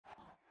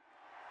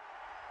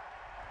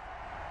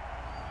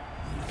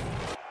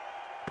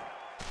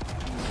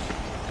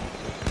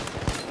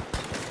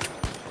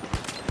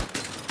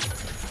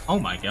Oh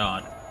my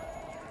god.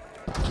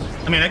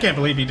 I mean, I can't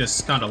believe he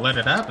just kind of let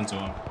it happen to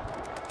him.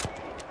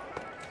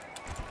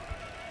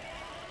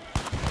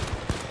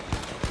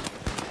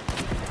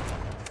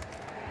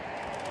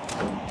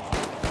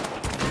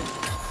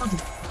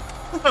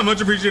 Much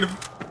appreciated.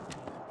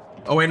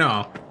 Oh wait,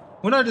 no.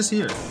 What did I just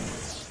hear?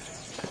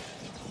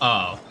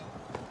 Oh.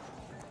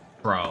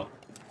 Bro.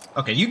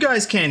 Okay, you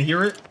guys can't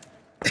hear it.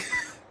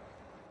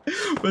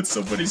 But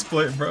somebody's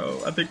playing, bro.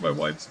 I think my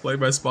wife's playing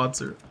my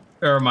sponsor.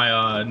 Or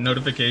my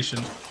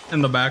notification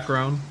in the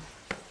background.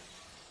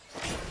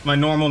 My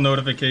normal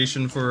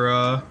notification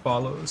for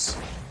follows.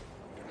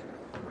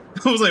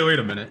 I was like, wait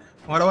a minute.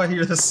 Why do I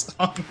hear this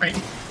song right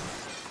now?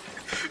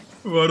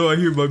 Why do I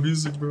hear my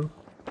music, bro?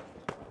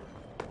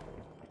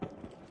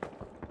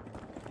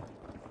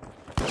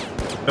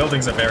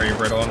 Buildings are very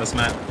brittle on this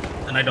map,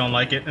 and I don't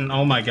like it, and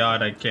oh my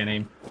god, I can't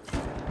aim.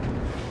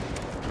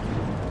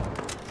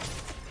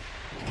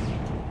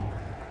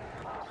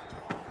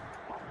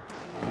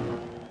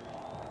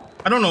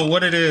 I don't know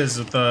what it is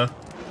with the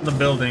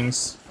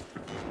buildings.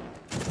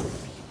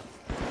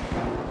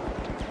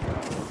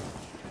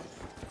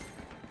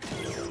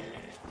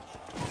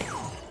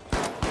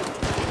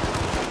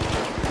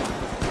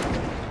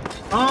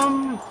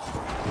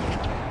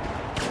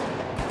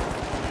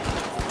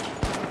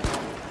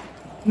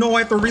 No, I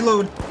have to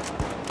reload.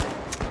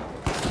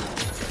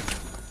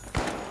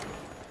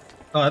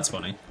 Oh, that's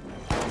funny.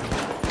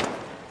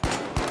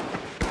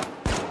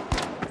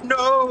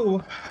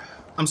 No!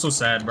 I'm so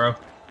sad, bro.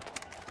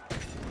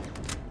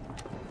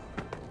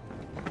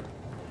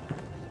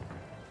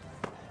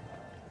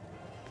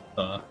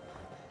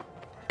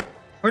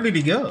 Where did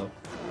he go?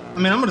 I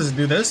mean, I'm gonna just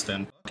do this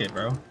then. Okay,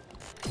 bro.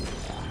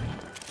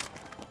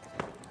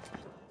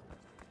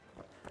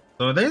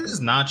 So are they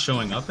just not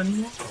showing up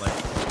anymore? Like,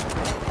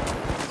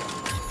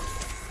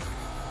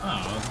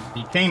 oh,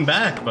 he came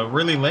back, but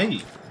really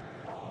late.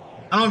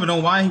 I don't even know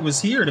why he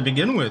was here to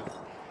begin with.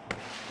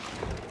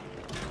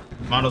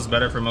 Model's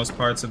better for most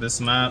parts of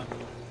this map.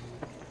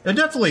 It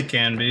definitely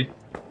can be.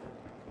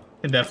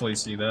 Can definitely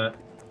see that.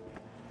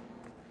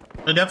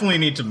 I definitely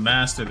need to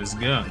master this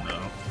gun,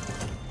 though,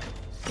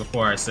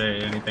 before I say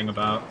anything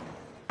about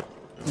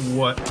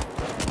what.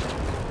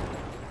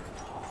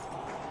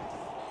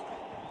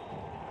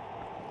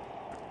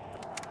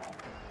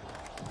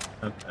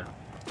 Okay.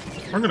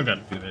 We're gonna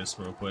gotta do this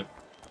real quick.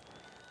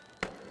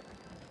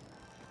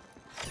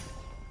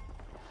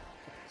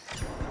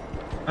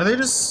 Are they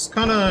just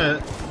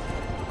kinda...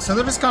 So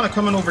they're just kinda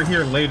coming over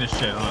here late as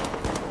shit, huh?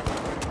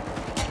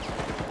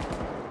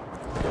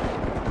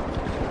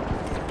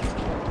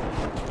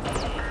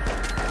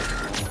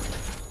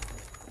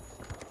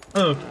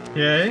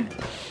 Okay.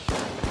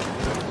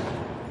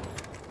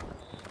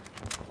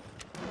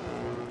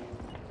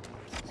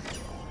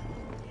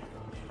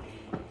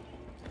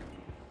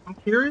 I'm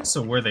curious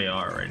of where they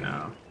are right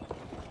now.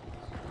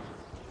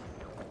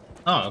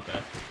 Oh, okay.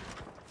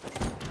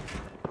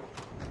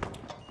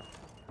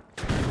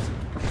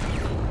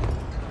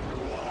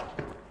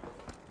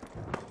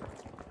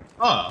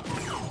 Oh.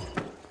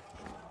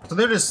 So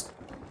they're just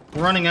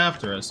running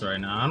after us right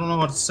now. I don't know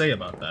what to say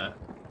about that.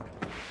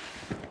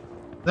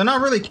 They're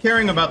not really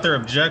caring about their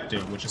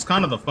objective, which is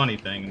kind of the funny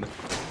thing.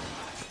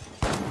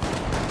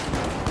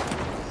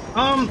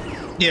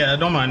 Yeah,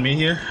 don't mind me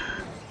here.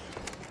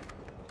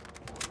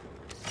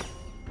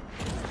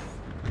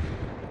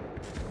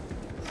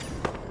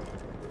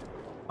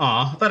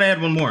 Aw, I thought I had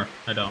one more.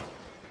 I don't.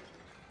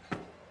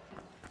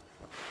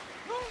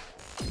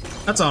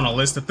 That's on a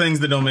list of things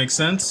that don't make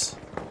sense.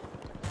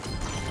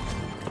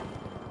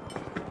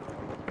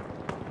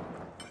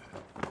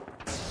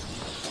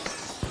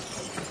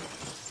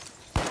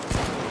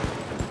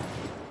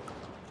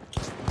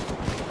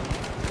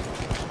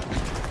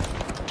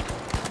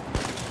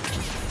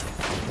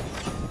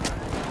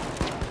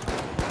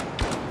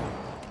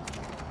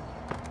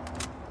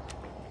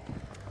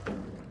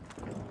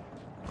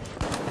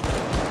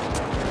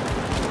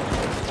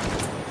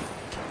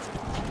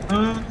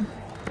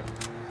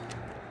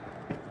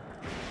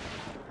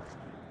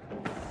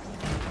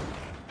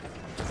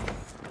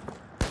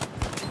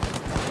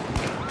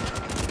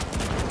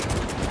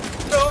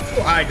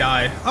 I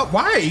died. Oh,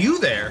 why are you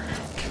there?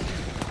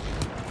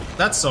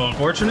 That's so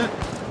unfortunate.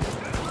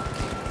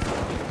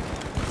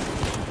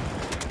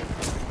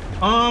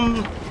 I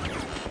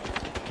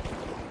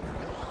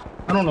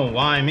don't know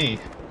why me.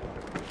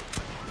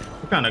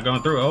 We're kind of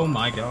going through. Oh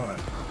my god.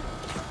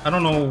 I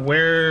don't know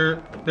where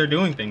they're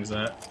doing things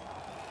at,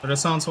 but it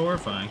sounds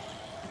horrifying.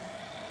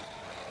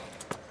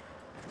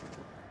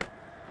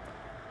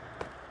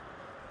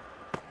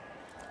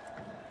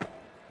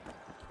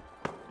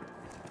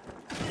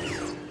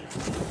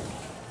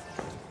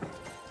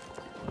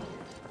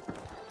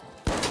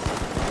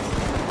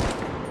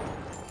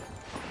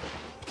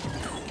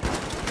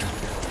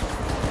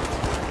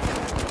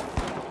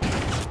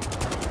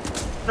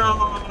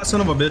 No,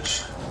 son of a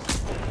bitch.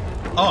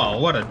 Oh,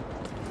 what a...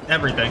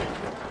 everything.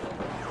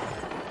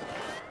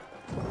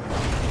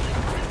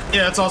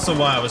 Yeah, that's also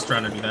why I was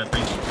trying to do that.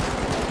 Thank you.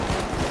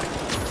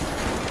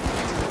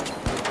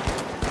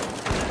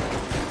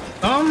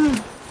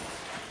 Oh.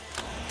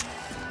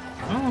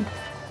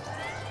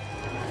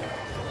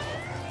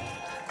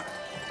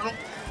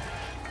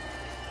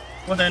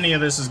 What any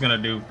of this is gonna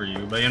do for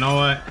you, but you know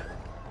what?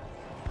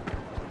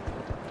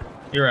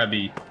 Here I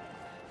be.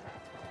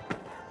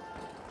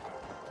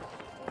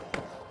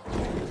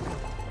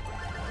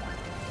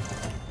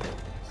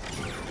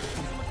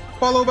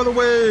 Follow, by the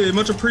way,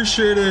 much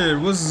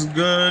appreciated. What's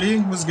goody?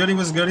 What's goody?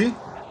 What's goody?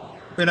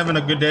 Been having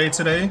a good day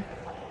today.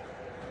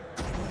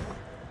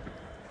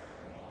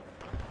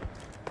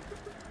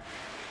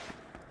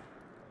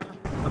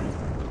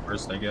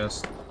 First, I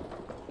guess.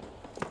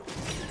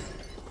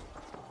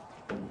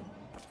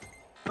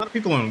 A lot of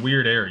people in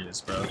weird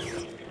areas, bro.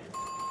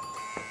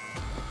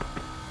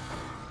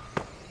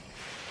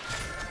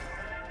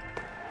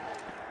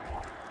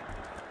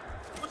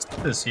 What's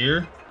this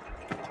here?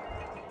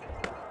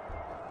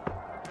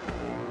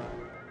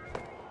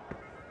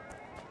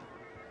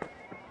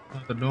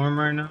 At the dorm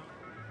right now?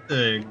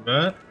 Big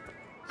bet.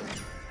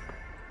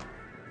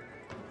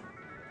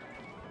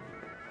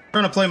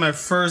 Trying to play my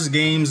first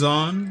games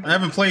on. I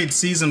haven't played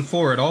season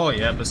 4 at all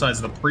yet,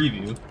 besides the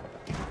preview.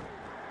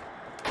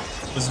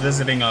 Was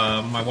visiting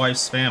my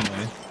wife's family.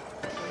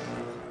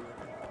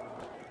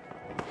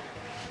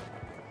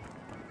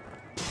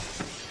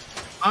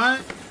 I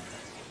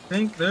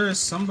think there is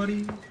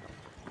somebody.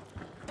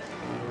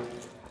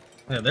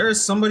 Yeah, there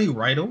is somebody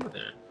right over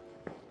there.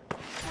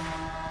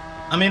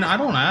 I mean, I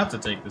don't have to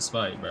take this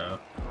fight, bro.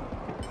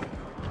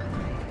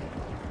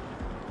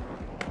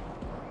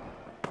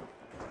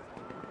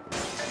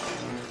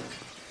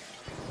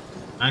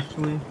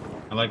 Actually,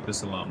 I like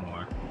this a lot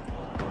more.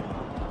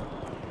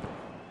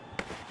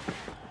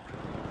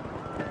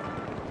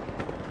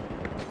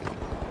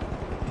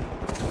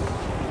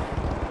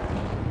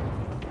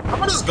 I'm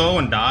gonna just go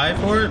and die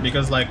for it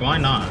because, like, why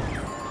not?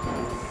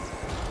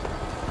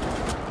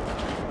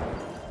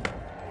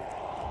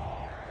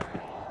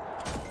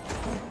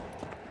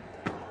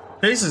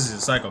 Face is a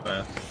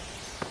psychopath.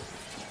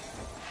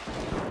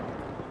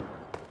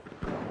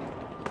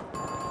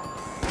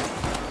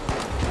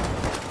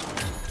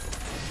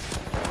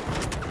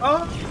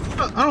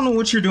 I don't know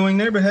what you're doing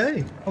there, but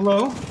hey,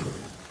 hello.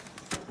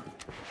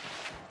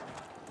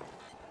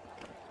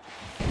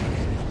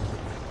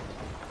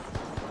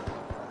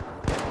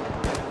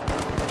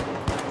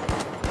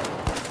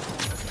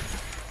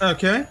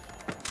 Okay.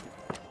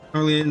 I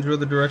really enjoy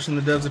the direction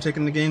the devs are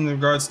taking the game in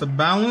regards to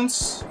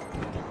balance.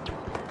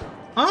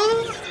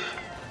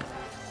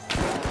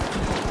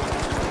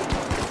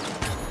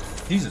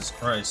 Jesus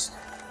Christ.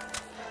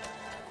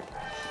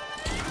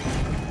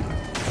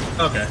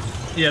 Okay.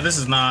 Yeah, this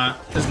is not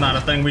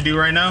a thing we do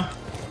right now.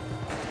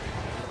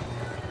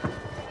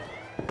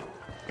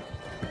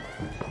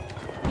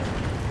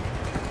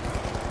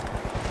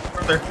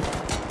 Brother.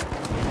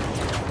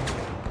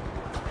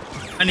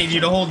 I need you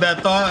to hold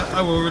that thought.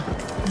 I will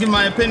give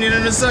my opinion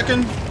in a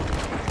second.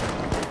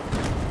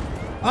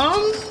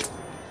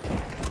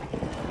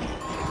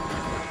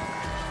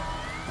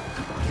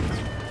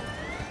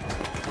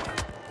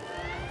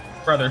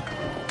 Brother.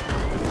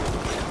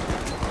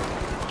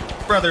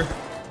 Brother.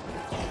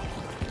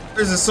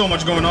 There's just so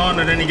much going on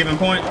at any given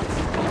point.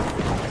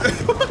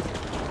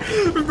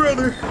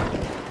 Brother.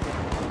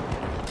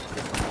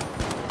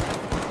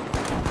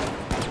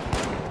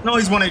 No,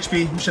 he's 1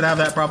 HP. You should have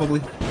that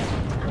probably.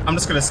 I'm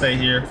just gonna stay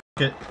here.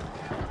 F it.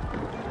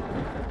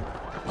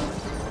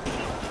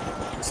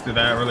 Let's do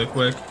that really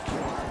quick.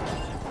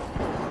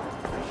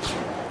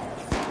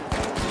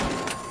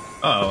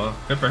 Oh,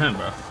 good for him,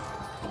 bro.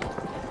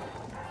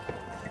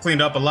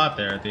 Cleaned up a lot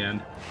there at the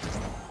end.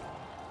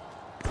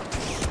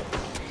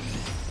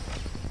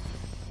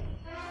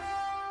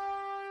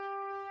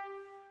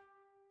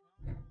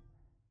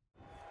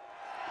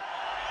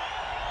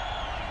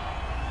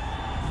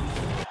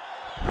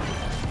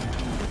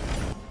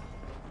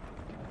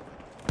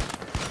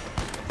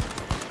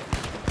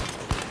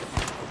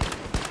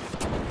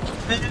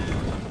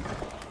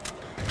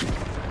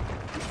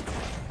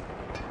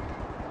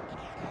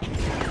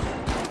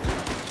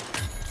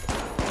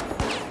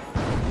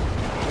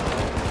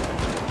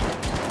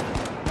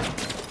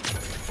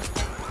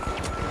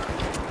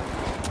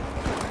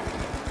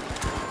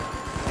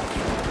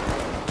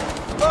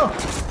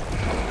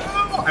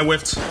 I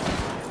whiffed.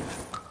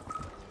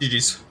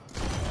 GG's.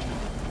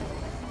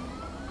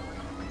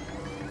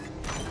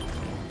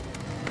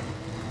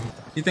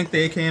 You think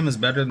the AKM is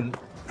better than...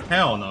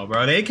 Hell no,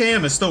 bro. The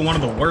AKM is still one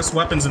of the worst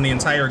weapons in the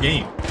entire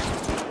game.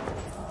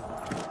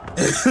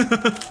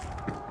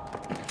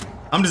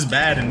 I'm just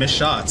bad and miss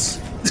shots.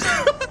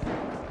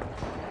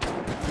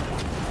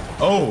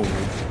 Oh.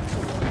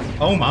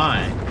 Oh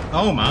my.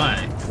 Oh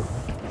my.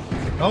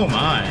 Oh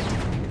my.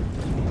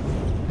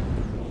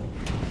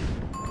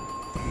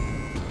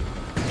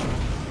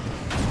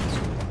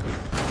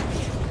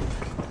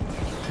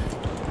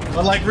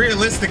 But like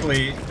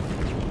realistically,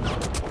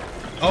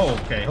 oh,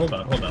 okay, hold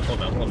up.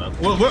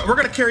 We're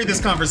gonna carry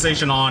this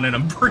conversation on in a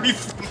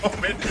brief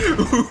moment.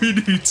 We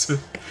need to.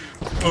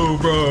 Oh,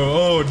 bro.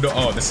 Oh no.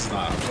 Oh, this is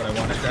not what I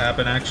wanted to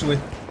happen. Actually,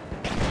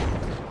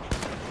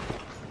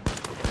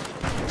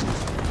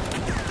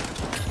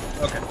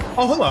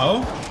 Oh,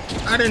 hello.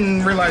 I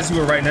didn't realize you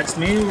were right next to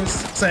me. You was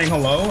saying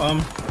hello.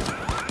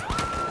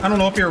 I don't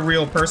know if you're a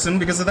real person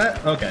because of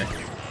that. Okay.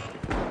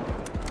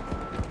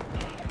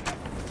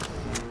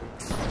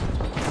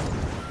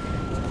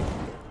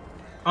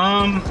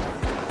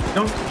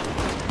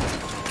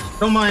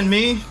 Don't mind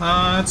me.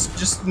 It's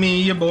just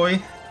me, your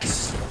boy,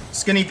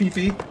 Skinny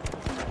PP.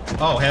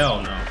 Oh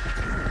hell no.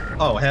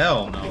 Oh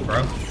hell no,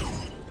 bro.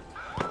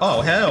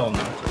 Oh hell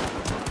no.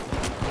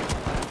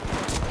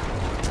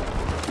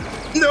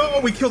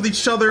 No, we killed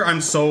each other. I'm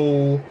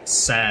so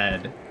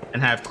sad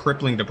and have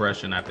crippling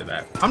depression after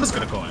that. I'm just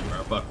gonna go in,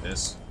 bro. Fuck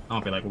this. I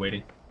don't feel like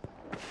waiting.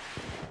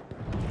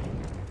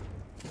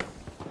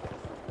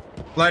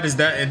 Light is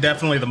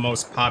definitely the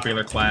most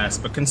popular class,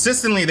 but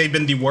consistently they've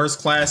been the worst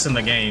class in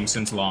the game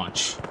since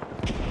launch.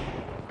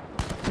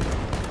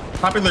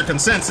 Popular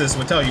consensus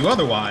would tell you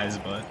otherwise,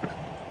 but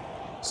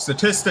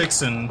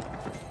statistics and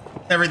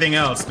everything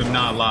else do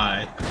not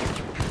lie,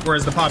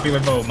 whereas the popular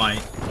vote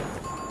might.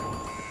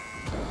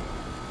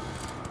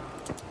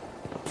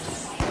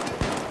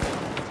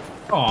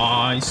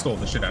 Aw, he stole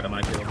the shit out of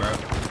my kill, bro.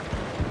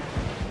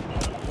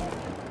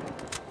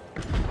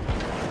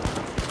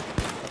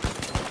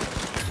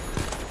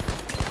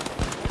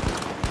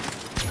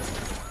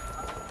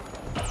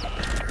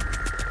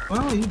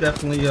 Well, you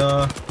definitely,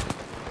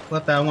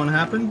 let that one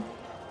happen.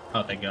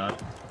 Oh, thank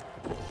God.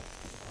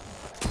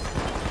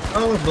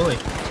 Oh, boy.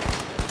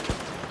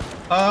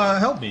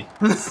 Help me.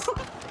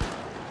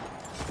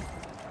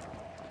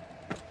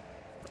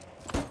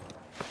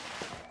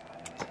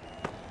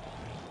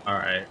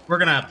 Alright, we're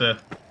gonna have to...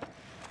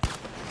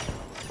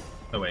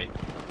 Oh, wait.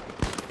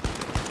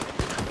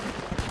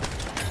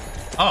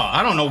 Oh,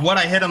 I don't know what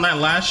I hit on that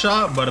last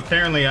shot, but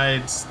apparently I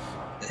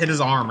hit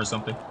his arm or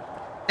something.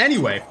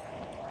 Anyway.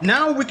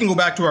 Now we can go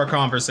back to our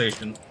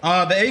conversation.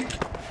 The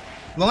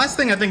last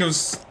thing I think I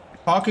was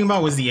talking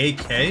about was the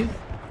AK.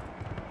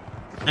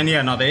 And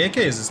yeah, no, the AK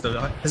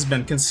has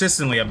been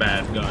consistently a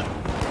bad gun.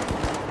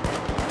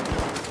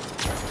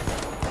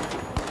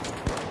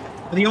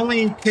 The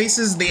only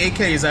cases the AK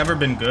has ever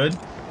been good,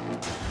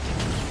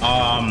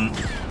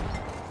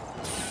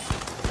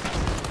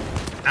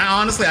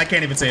 honestly, I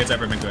can't even say it's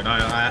ever been good.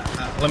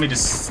 Let me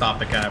just stop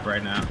the cap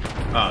right now.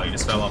 Oh, he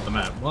just fell off the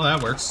map. Well,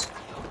 that works.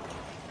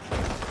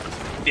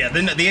 Yeah,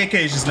 the AK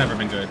has just never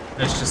been good.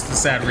 That's just the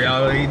sad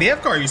reality. The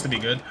FCAR used to be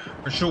good,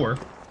 for sure.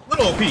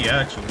 Little OP,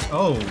 actually.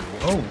 Oh.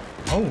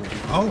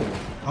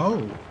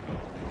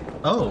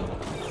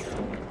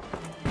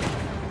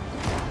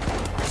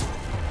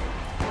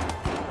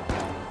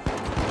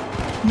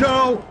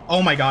 No!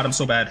 Oh my God, I'm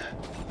so bad.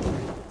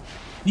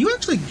 You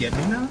actually get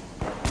me now?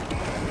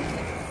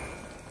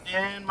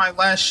 And my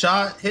last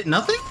shot hit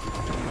nothing?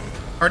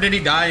 Or did he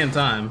die in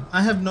time?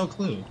 I have no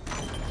clue.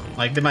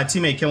 Like, did my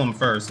teammate kill him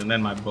first and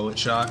then my bullet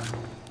shot?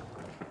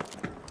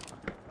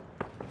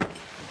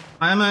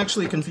 I am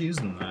actually confused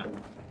in that.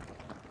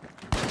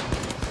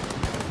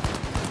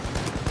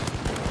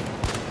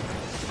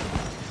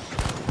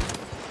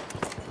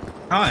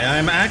 Hi,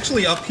 I'm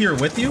actually up here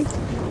with you?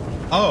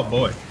 Oh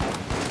boy.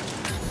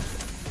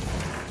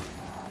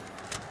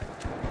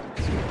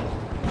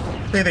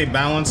 Say they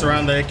balance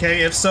around the AK?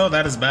 If so,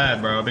 that is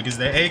bad, bro, because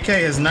the AK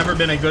has never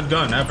been a good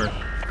gun, ever.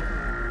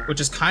 Which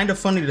is kind of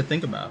funny to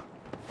think about.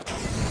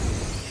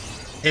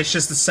 It's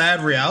just a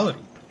sad reality.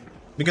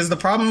 Because the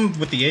problem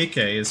with the AK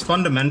is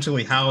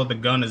fundamentally how the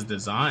gun is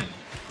designed.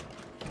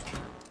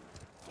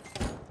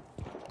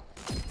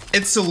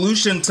 Its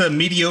solution to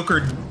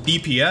mediocre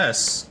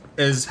DPS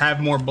is have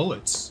more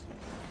bullets.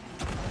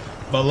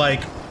 But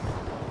like,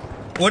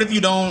 what if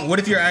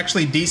you're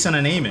actually decent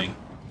at aiming?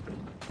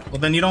 Well,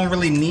 then you don't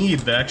really need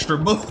the extra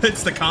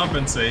bullets to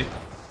compensate.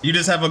 You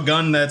just have a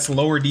gun that's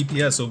lower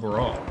DPS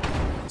overall.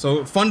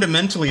 So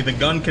fundamentally, the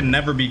gun can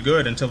never be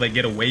good until they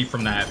get away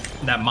from that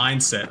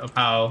mindset of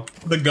how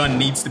the gun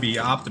needs to be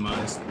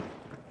optimized.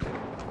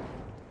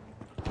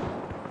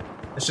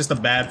 It's just a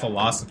bad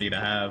philosophy to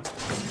have,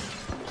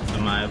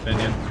 in my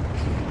opinion.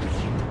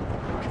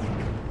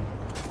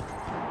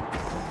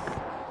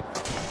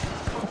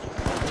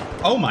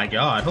 Oh my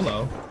God,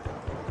 hello.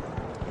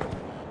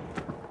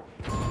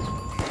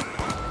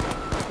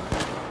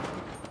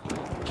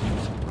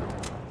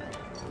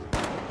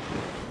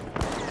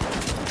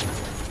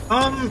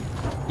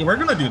 Yeah, we're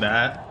gonna do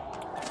that.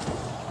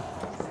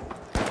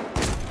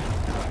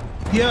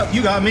 Yeah,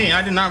 you got me.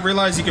 I did not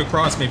realize you could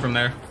cross me from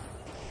there.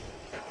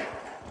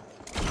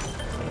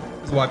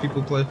 That's why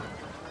people play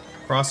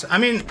cross. I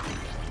mean,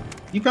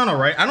 you kind of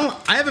right.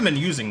 I haven't been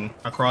using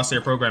a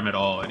crosshair program at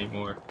all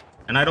anymore.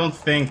 And I don't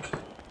think...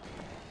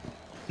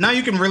 Now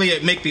you can really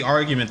make the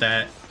argument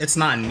that it's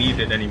not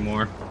needed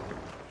anymore.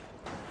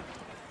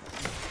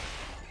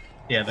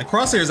 Yeah, the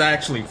crosshair is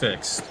actually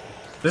fixed.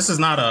 This is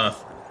not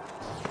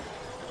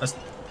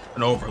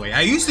an overlay.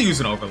 I used to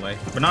use an overlay,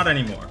 but not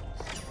anymore.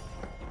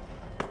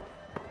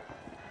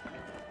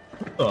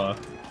 Oh,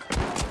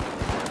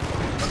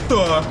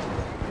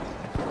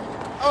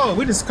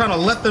 we just kind of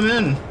let them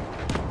in.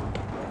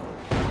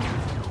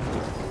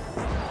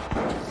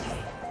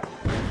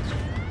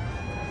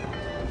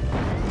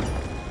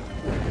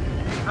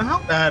 How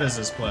bad is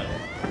this play?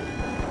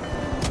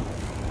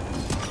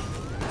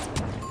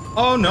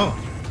 Oh no.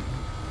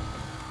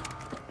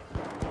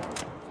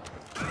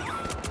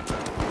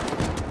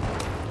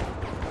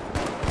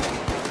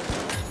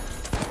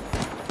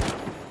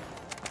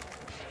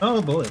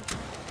 Oh boy.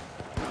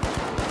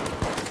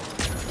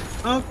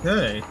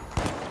 Okay.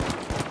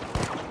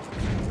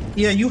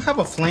 Yeah, you have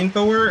a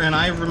flamethrower, and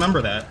I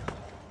remember that.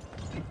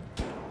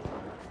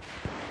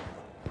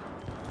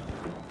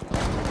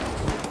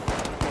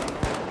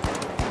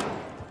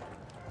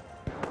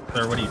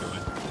 Sir, what are you doing?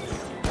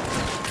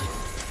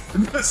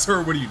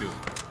 Sir, what are you doing?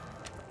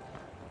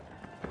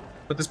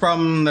 But this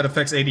problem that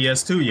affects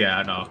ADS too?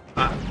 Yeah, no.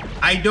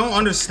 I don't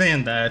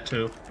understand that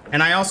too.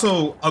 And I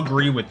also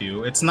agree with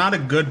you. It's not a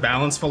good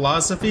balance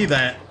philosophy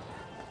that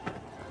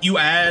you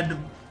add,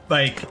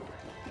 like,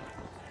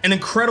 an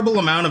incredible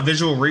amount of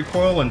visual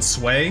recoil and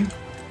sway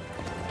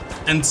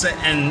and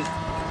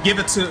give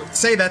it to,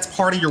 say that's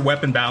part of your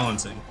weapon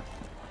balancing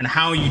and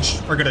how you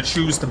are going to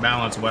choose to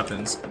balance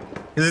weapons.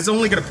 Because it's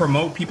only going to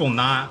promote people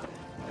not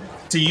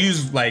to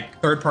use, like,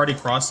 third-party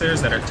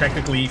crosshairs that are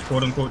technically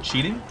quote-unquote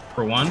cheating,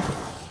 for one.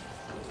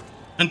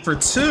 And for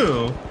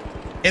two,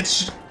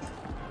 it's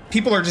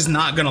people are just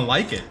not going to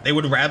like it. They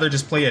would rather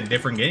just play a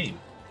different game.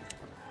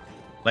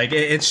 Like,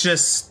 it's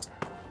just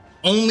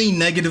only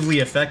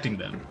negatively affecting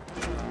them.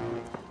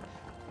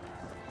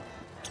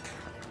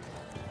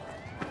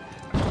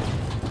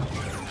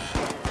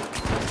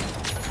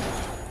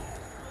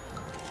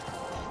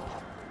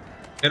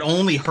 It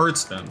only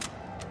hurts them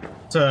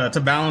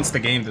to balance the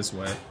game this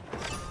way.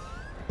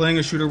 Playing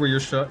a shooter where you're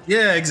shot.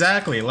 Yeah,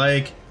 exactly.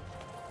 Like,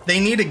 they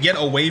need to get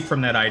away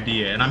from that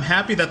idea. And I'm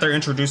happy that they're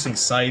introducing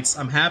sights.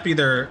 I'm happy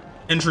they're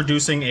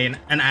introducing an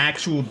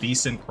actual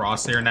decent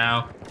crosshair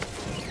now.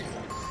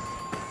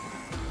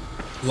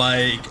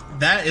 Like,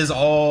 that is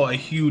all a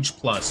huge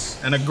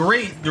plus and a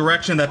great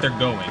direction that they're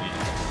going in.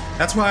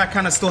 That's why I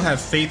kind of still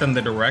have faith in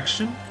the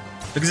direction,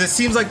 because it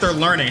seems like they're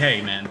learning,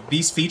 hey man,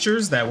 these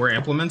features that we're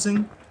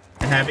implementing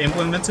and have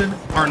implemented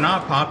are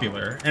not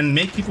popular and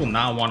make people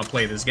not want to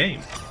play this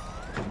game.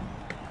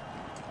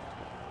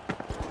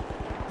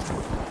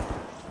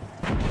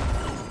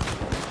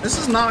 This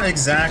is not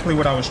exactly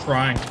what I was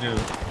trying to do.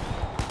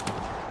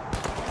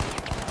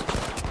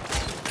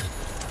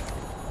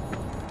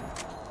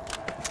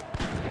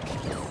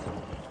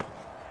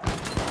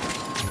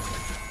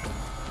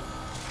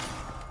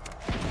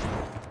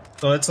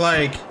 So it's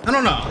like, I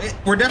don't know,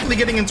 we're definitely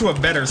getting into a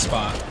better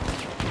spot.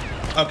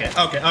 Okay.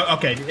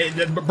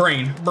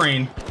 Brain.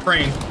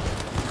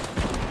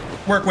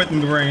 Work with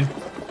me, brain.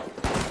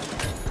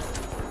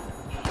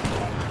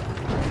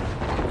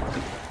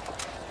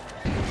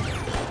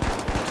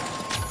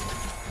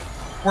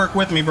 Work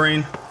with me,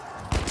 brain.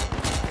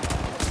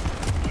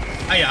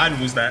 Oh yeah, I'd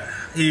lose that.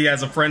 He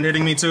has a friend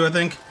hitting me too, I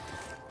think.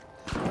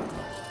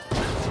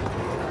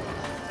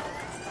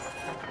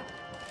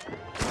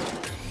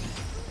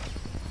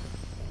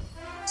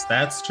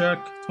 Stats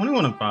check,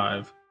 21 and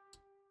 5.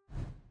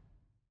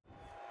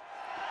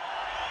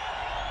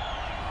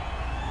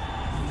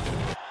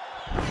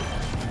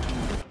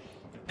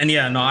 And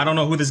yeah, no, I don't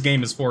know who this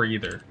game is for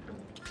either.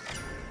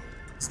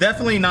 It's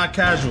definitely not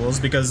casuals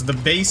because the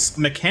base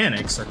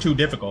mechanics are too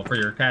difficult for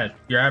your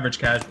average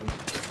casual.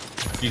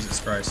 Jesus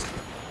Christ.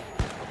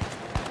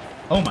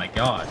 Oh my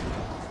god.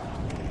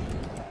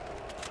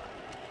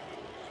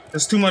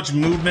 There's too much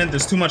movement,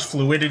 there's too much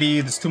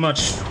fluidity, there's too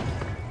much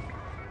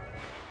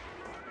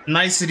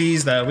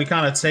niceties that we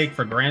kind of take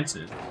for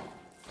granted.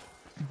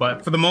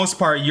 But for the most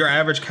part, your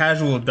average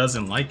casual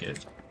doesn't like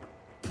it.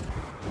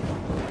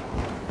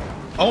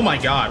 Oh my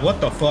god,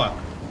 what the fuck?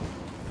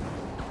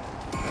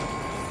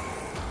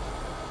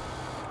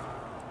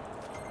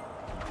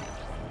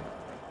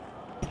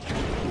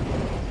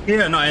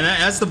 Yeah, no, and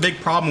that's the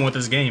big problem with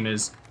this game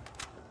is,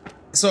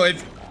 so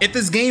if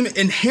this game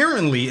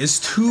inherently is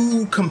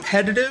too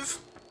competitive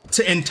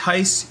to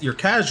entice your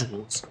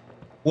casuals,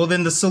 well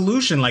then the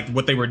solution, like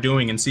what they were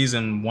doing in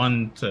season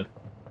 1 to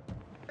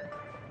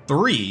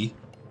 3,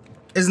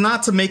 is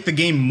not to make the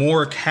game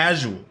more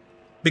casual,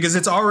 because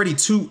it's already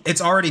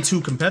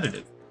too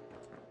competitive.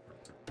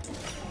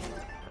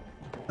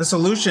 The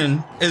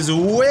solution is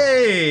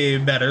way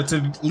better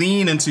to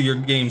lean into your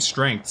game's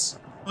strengths.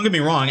 Don't get me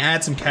wrong,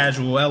 add some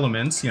casual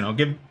elements, you know,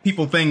 give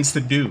people things to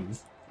do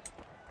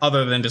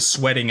other than just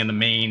sweating in the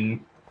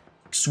main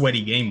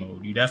sweaty game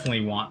mode. You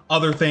definitely want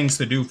other things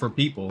to do for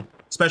people,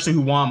 especially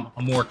who want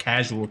a more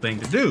casual thing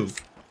to do.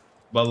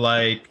 But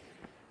like,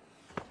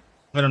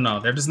 I don't know,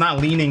 they're just not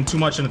leaning too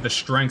much into the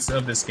strengths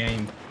of this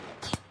game.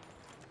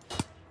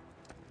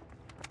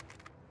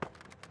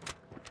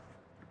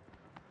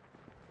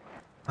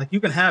 Like, you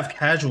can have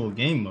casual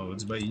game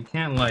modes, but you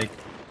can't, like,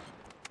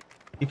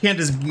 you can't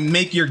just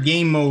make your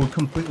game mode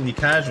completely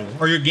casual,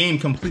 or your game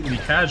completely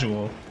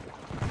casual,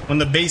 when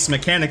the base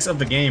mechanics of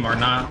the game are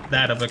not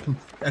that of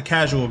a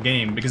casual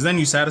game, because then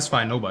you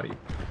satisfy nobody.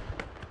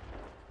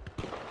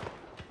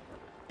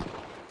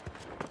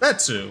 That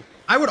too.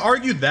 I would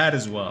argue that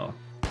as well.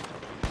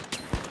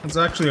 That's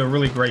actually a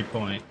really great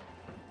point.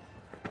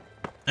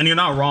 And you're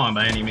not wrong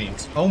by any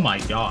means. Oh my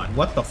god,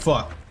 what the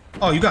fuck?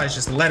 Oh, you guys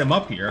just let him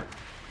up here.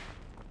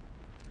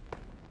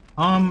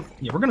 Yeah,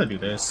 we're gonna do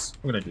this.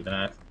 We're gonna do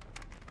that.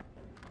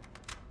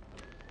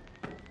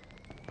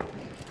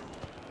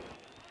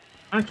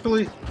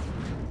 Actually...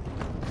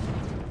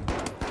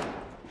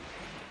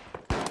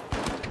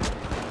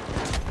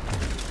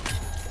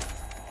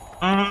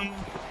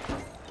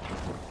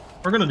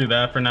 we're gonna do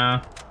that for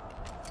now.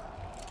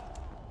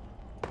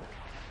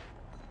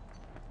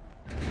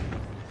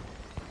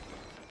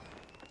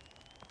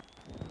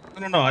 I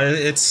don't know,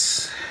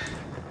 it's...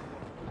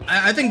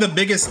 I think the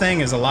biggest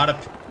thing is a lot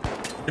of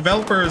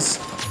developers,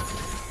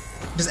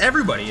 just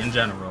everybody in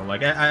general,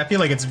 like I feel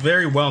like it's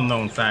very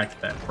well-known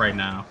fact that right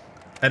now,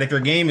 that if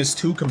your game is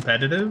too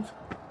competitive,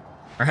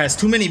 or has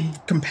too many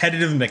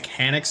competitive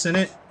mechanics in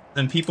it,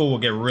 then people will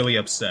get really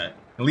upset.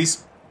 At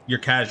least your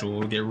casual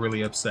will get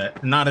really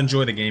upset and not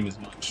enjoy the game as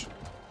much.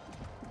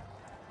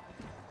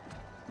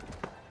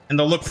 And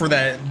they'll look for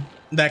that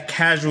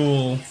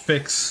casual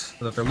fix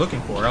that they're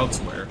looking for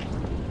elsewhere.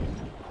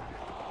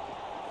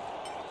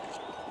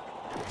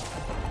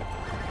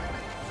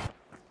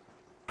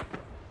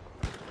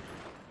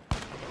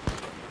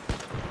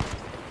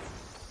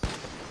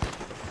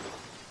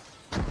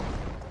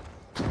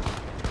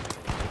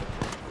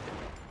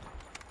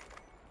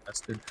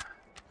 Bastard.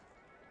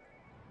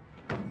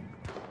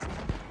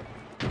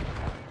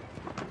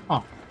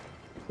 Oh,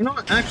 you know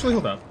what? Actually,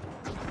 hold up.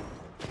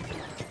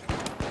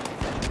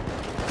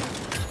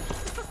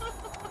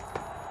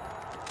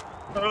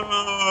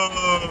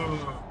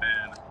 Oh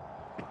man.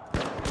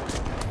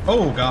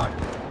 Oh god.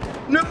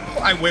 No,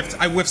 I whiffed.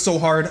 I whiffed so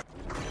hard.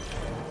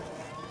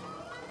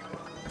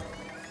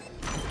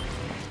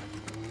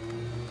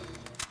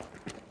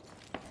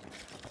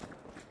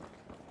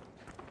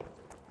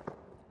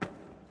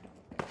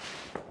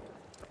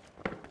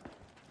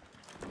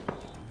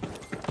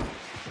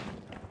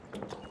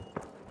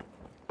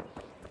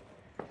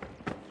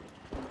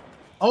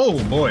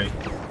 Oh boy.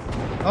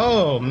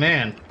 Oh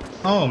man.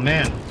 Oh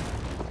man.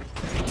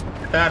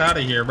 Get that out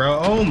of here, bro.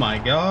 Oh my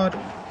god.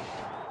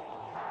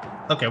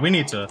 Okay, we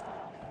need to...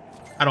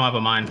 I don't have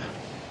a mind.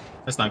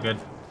 That's not good.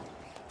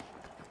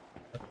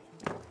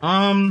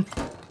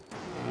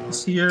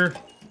 This here.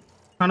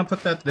 Trying to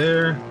put that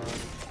there.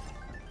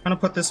 Trying to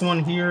put this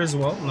one here as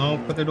well.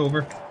 No, put it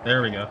over.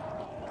 There we go.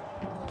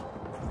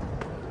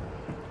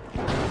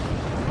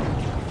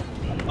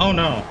 Oh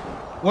no.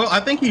 Well, I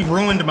think he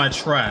ruined my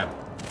trap.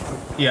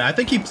 Yeah, I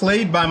think he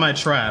played by my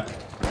trap.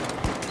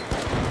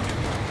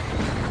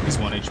 He's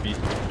 1 HP.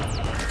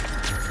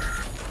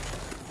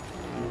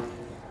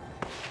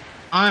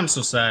 I'm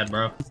so sad,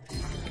 bro.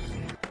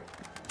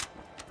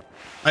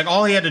 Like,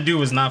 all he had to do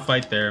was not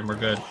fight there, and we're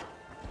good.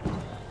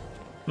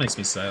 Makes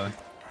me silent.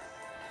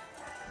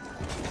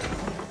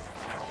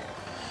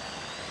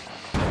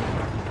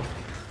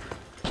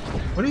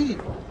 What are you...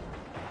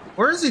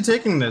 Where is he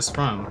taking this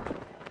from?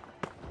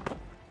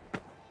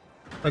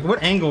 Like,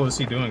 what angle is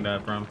he doing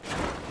that from?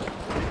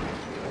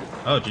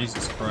 Oh,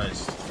 Jesus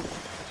Christ.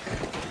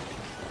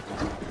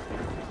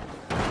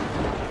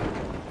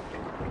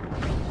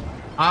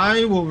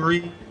 I will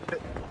read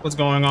what's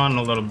going on in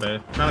a little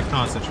bit. Trying to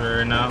concentrate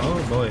right now.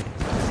 Oh, boy.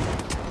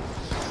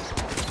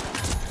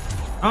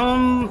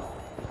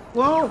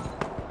 Well...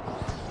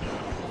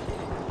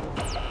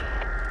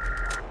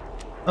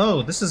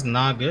 Oh, this is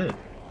not good.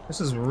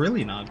 This is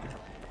really not good.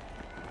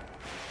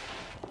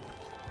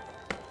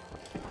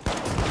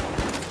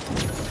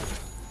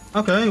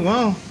 Okay,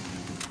 well...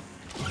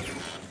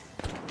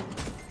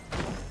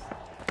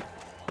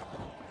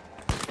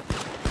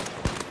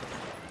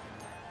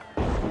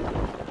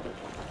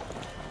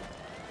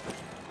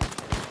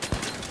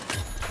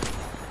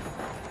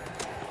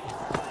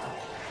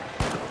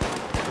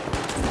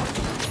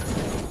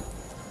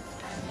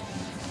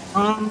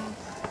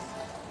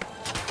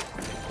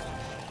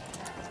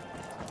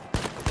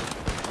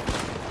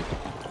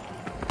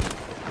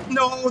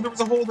 No, there was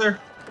a hole there.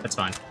 That's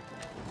fine.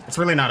 It's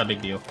really not a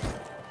big deal.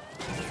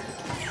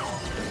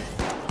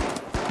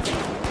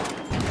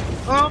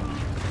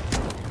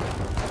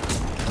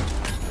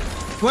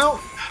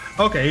 Well,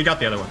 okay, you got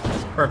the other one.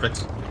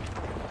 Perfect.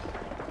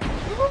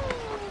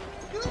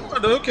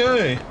 Good,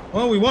 okay.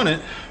 Well, we won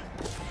it.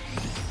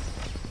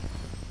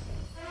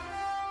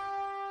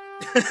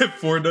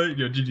 Fortnite?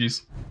 Yo,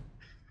 GG's.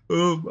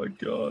 Oh my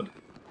god.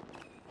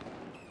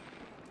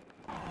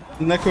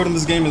 The netcode in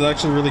this game is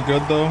actually really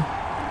good, though.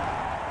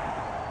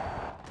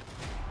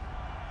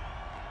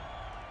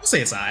 I'll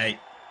say it's alright. I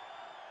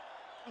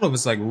don't know if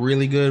it's like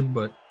really good,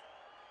 but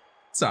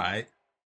it's alright.